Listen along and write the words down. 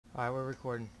Alright, we're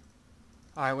recording.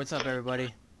 Alright, what's up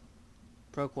everybody?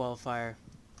 Pro Qualifier.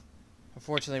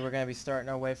 Unfortunately, we're going to be starting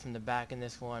our way from the back in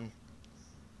this one.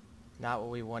 Not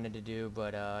what we wanted to do,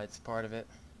 but it's part of it.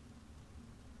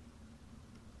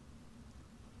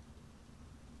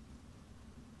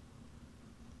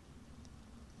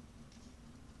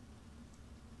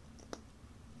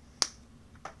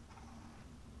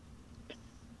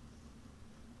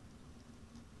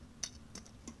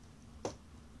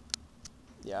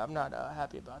 Yeah, I'm not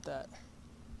happy about that.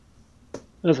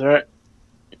 That's alright.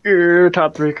 You're a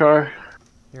top 3 car.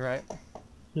 You're right.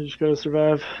 You just gotta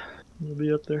survive. You'll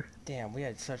be up there. Damn, we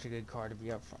had such a good car to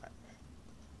be up front.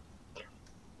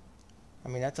 I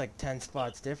mean, that's like 10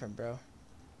 spots different, bro.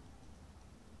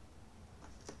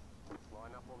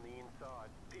 Line up on the inside.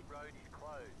 Pit road is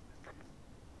closed.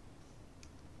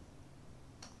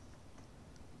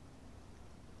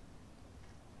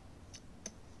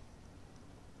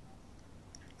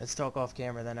 Let's talk off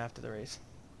camera then after the race.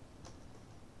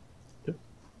 Yep.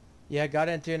 Yeah, got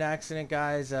into an accident,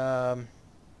 guys. We're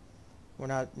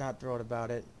not thrilled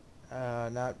about it.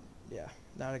 Not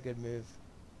a good move.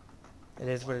 It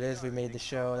is what it is. We made the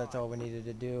show. That's all we needed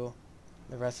to do.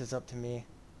 The rest is up to me.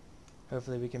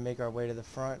 Hopefully we can make our way to the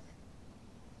front.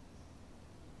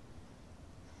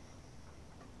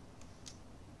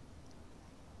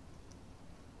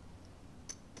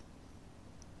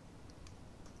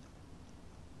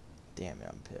 Damn it,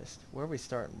 I'm pissed. Where are we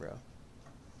starting, bro?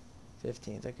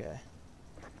 15th, okay.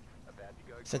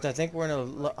 Since I think we're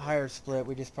in a higher split,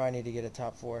 we just probably need to get a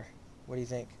top 4. What do you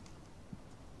think?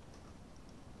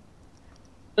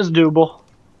 That's doable.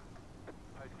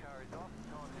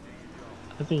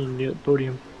 I think you can get the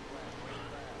podium.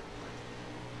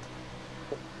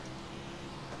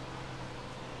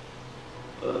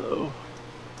 Oh.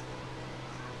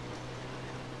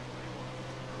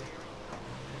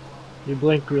 You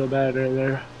blinked real bad right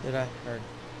there. Did I? Heard.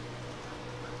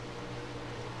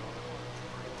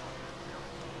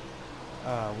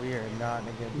 We are not in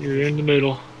a good You're in position. the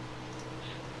middle.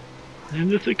 In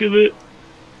the thick of it.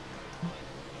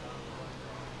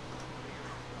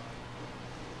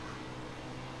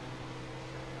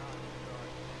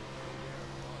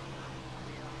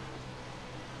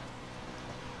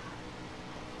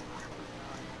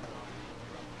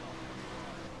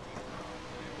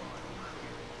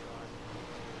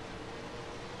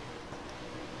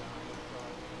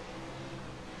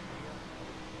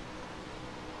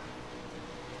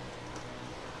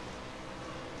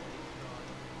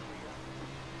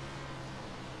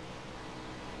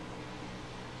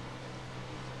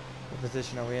 What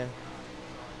position are we in?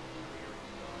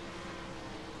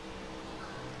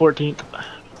 14th.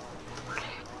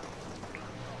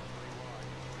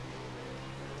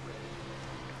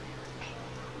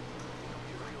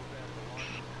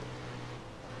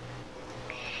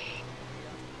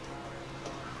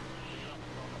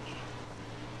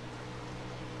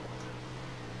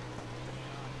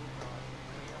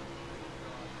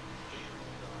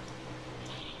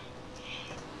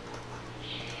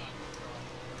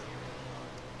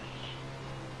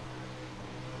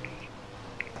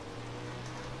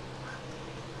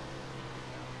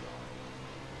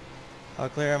 How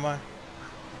clear am I?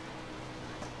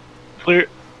 Clear.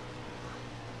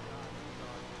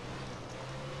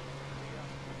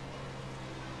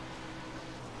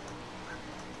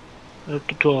 Up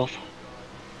to 12th.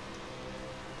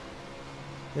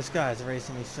 This guy's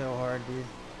racing me so hard, dude.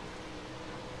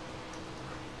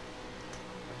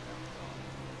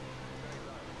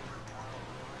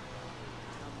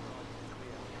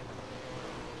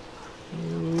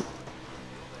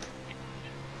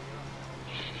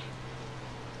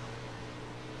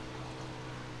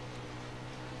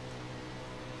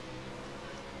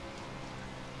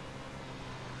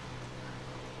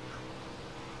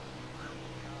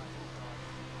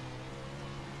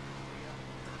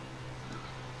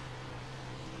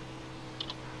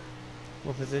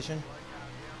 What position?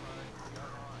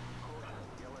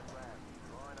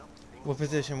 What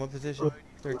position? What position?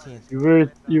 13th.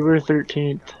 You were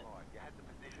 13th.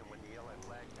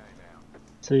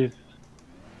 See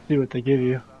what they give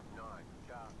you.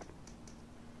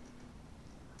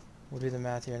 We'll do the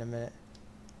math here in a minute.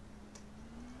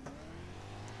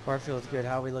 Car feels good.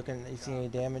 How are we looking? You see any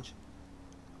damage?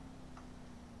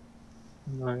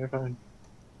 No, you're fine.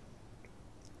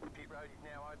 Pit road is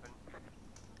now open.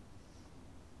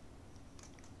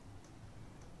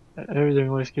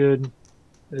 Everything looks good.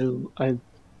 It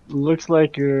looks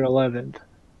like you're 11th.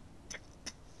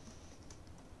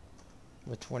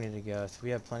 With 20 to go, so we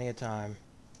have plenty of time.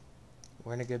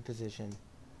 We're in a good position.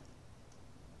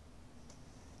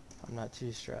 I'm not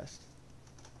too stressed.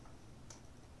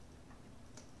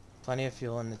 Plenty of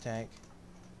fuel in the tank.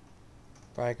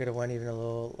 Probably could have went even a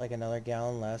little, like another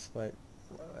gallon less, but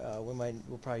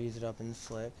we'll probably use it up in the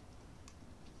slick.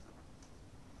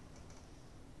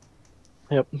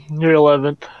 Yep, you're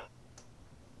 11th.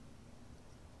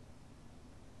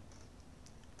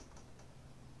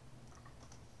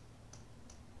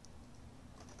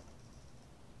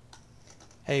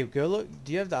 Hey, go look.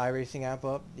 Do you have the iRacing app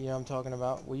up? You know what I'm talking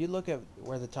about? Will you look at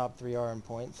where the top 3 are in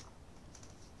points?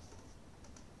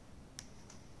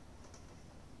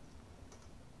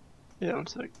 Yeah, one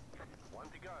sec. One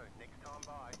to go. Next time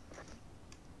by.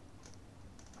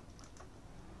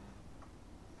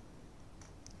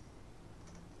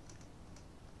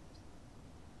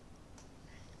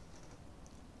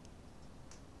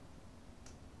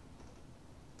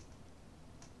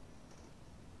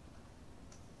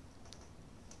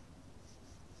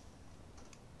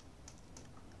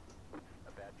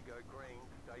 About to go green.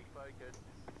 Stay focused.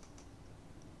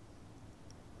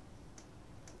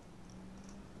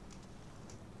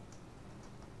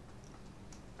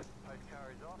 Post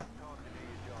car is off. Time to do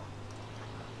your job.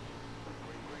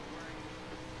 Green, green, green.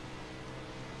 Clear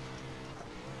inside.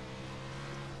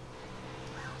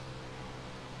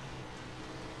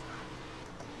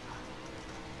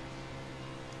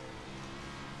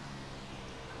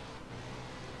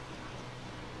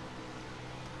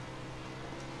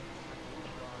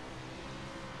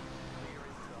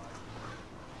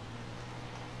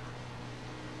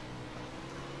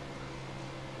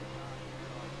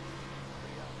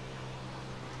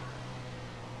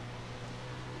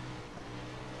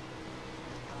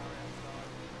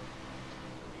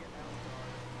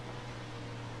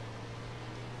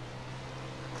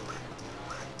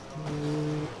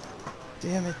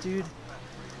 Damn it, dude.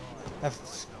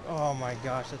 Oh my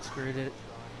gosh, that screwed it.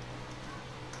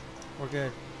 We're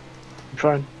good. You're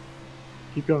fine.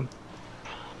 Keep going.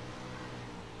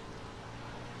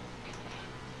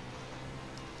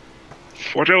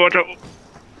 Watch out, watch out.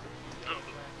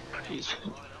 Jeez.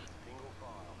 Single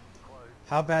file. Close.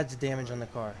 How bad's the damage on the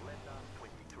car? Left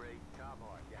 23.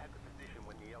 Carbine. You had the position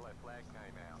when the yellow flag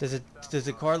came out. Does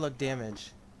the car look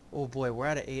damaged? Oh boy, we're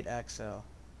at an 8XO.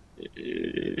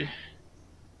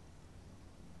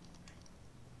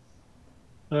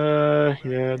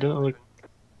 Yeah, it doesn't look.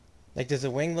 Like, does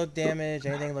the wing look damaged?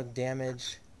 Anything look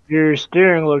damaged? Your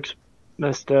steering looks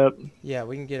messed up. Yeah,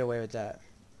 we can get away with that.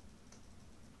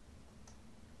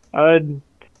 I'd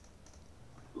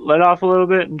let off a little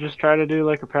bit and just try to do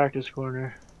like a practice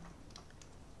corner.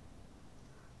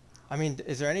 I mean,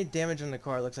 is there any damage on the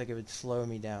car? It looks like it would slow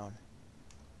me down.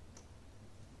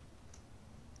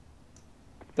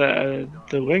 The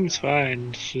wing's fine.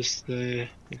 It's just the.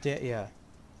 Yeah.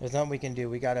 There's nothing we can do.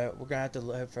 We're gonna have to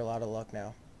hope for a lot of luck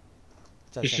now.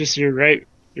 It's just your right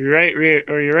rear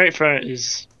or your right front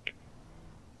is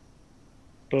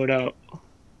bowed out.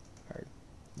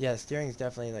 Yeah, the steering's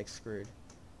definitely like screwed.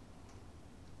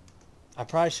 I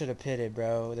probably should have pitted,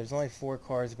 bro. There's only 4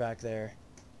 cars back there.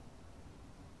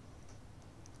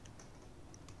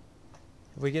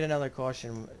 If we get another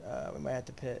caution, we might have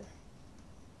to pit.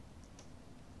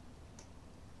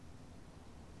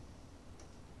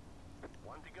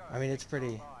 One to go. I mean, it's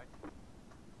pretty.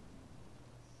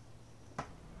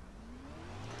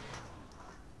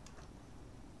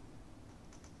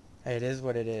 Hey, it is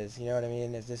what it is. You know what I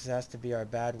mean? If this has to be our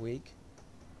bad week,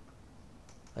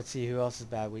 let's see who else's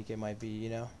bad week it might be, you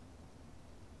know?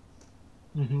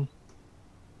 Mm-hmm.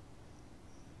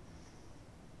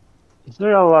 It's not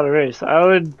a lot of race. I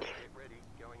would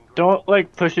don't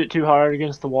like push it too hard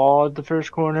against the wall at the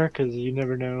first corner because you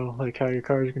never know like how your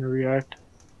car is going to react.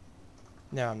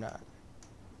 No, I'm not.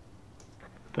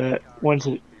 But once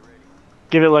it,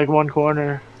 give it like one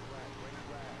corner,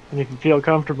 and if you feel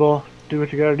comfortable, do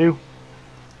what you got to do.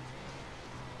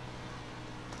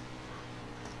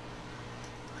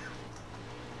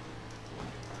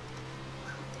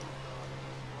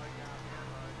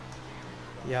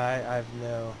 Yeah, I have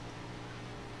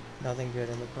nothing good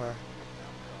in the car.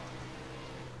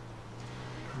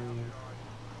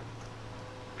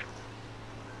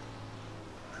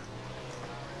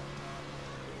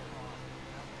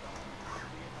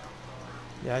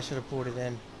 Yeah, I should have pulled it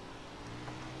in.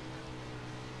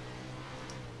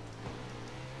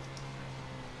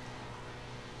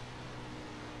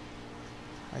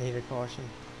 I need a caution.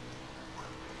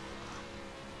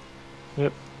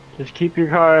 Yep. Just keep your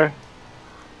car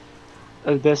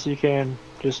as best you can.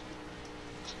 Just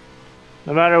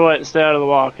no matter what, stay out of the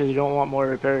wall because you don't want more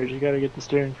repairs. You got to get the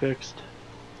steering fixed.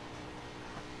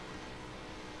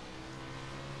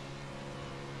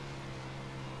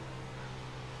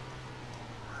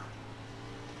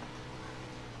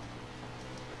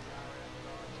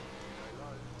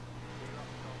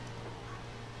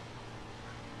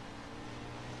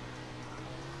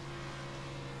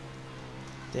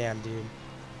 Damn, dude.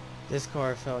 This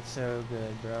car felt so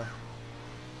good, bro.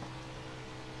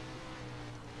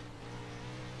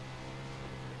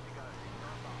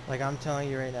 Like, I'm telling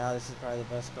you right now, this is probably the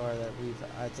best car that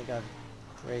I think I've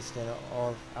raced in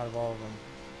out of all of them.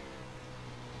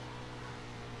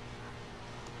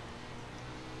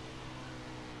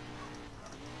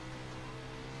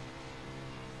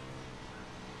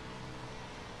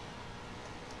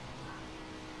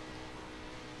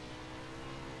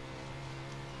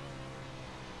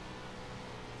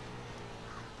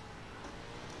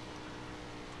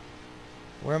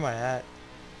 Where am I at?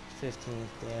 15th.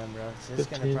 Damn, bro. So this is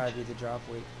gonna 15th. probably be the drop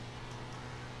week.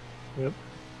 Yep.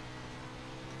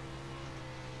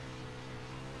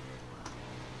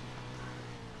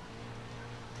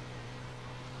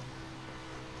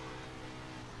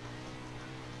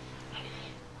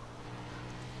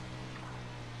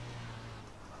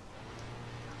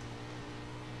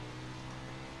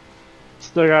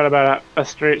 Still got about a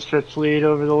straight stretch lead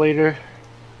over the leader.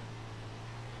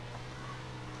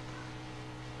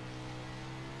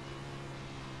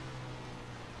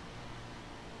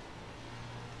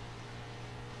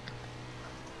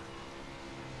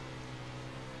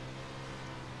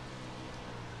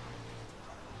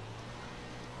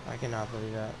 I cannot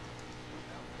believe that.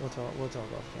 We'll talk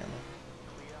off camera.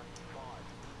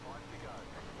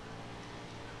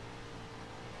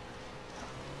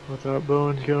 What's up,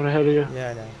 Bones? Going ahead of you? Yeah,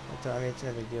 I know. I mean, it's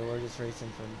no big deal. We're just racing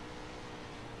from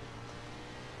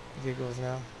vehicles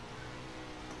now.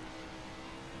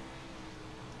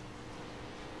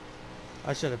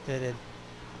 I should have pitted.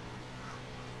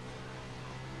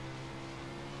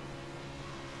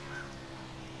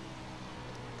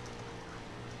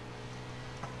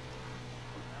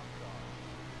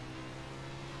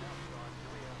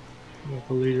 Got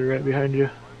the leader right behind you.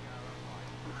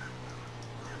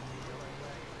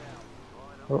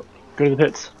 Oh, go to the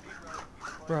pits.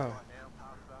 Bro.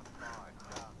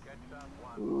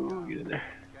 Ooh, get in there.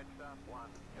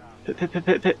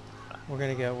 Pit. We're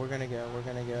gonna go in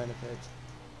the pits.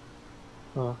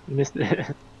 Oh, you missed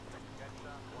it.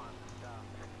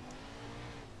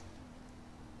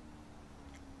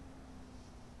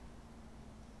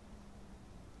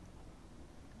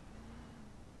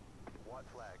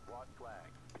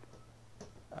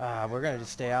 We're gonna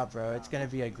just stay out, bro. It's gonna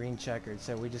be a green checkered,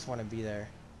 so we just want to be there.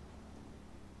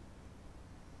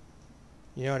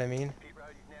 You know what I mean?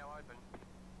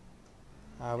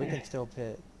 We can still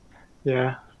pit.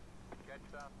 Yeah.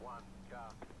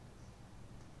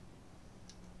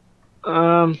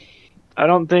 I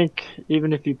don't think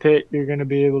even if you pit, you're gonna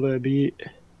be able to beat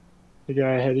the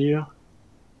guy ahead of you.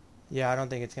 Yeah, I don't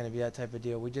think it's gonna be that type of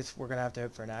deal. We're gonna have to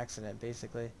hope for an accident,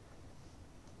 basically.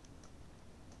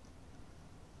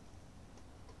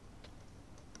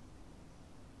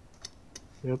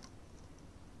 Yep.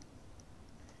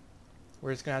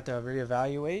 We're just gonna have to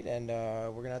reevaluate, and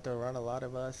we're gonna have to run a lot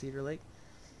of Cedar Lake.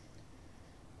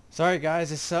 Sorry, guys,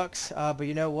 this sucks. But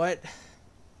you know what?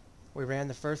 We ran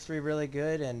the first 3 really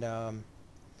good, and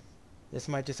this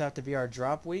might just have to be our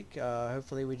drop week.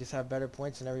 Hopefully, we just have better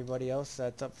points than everybody else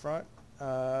that's up front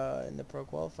in the pro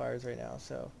qualifiers right now.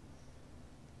 So,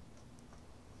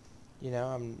 you know,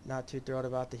 I'm not too thrilled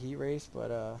about the heat race, but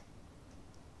we'll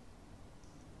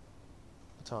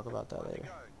talk about that later.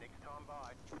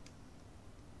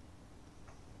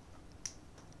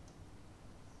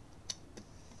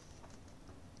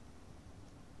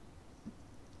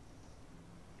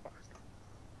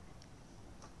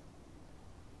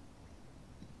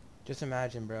 Just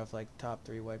imagine, bro, if like top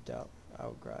 3 wiped out, I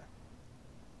would cry.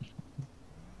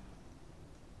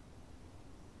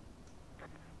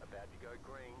 About to go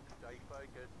green, stay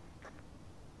focused.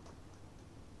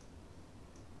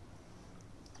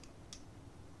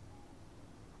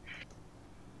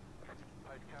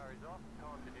 Post car is off,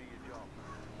 time to do your job.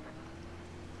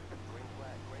 Green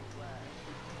flag, green flag.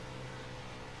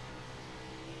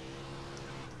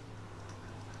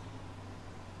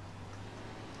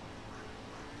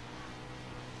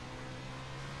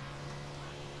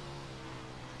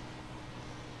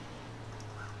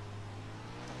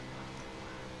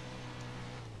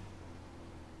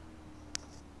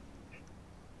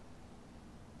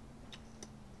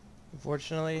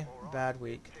 Unfortunately, bad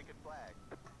week. Ticket flag.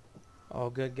 All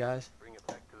good, guys. Bring it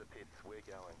back to the pits, we're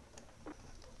going.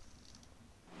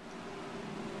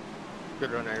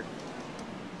 Good run, Eric.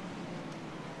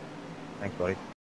 Thanks, buddy.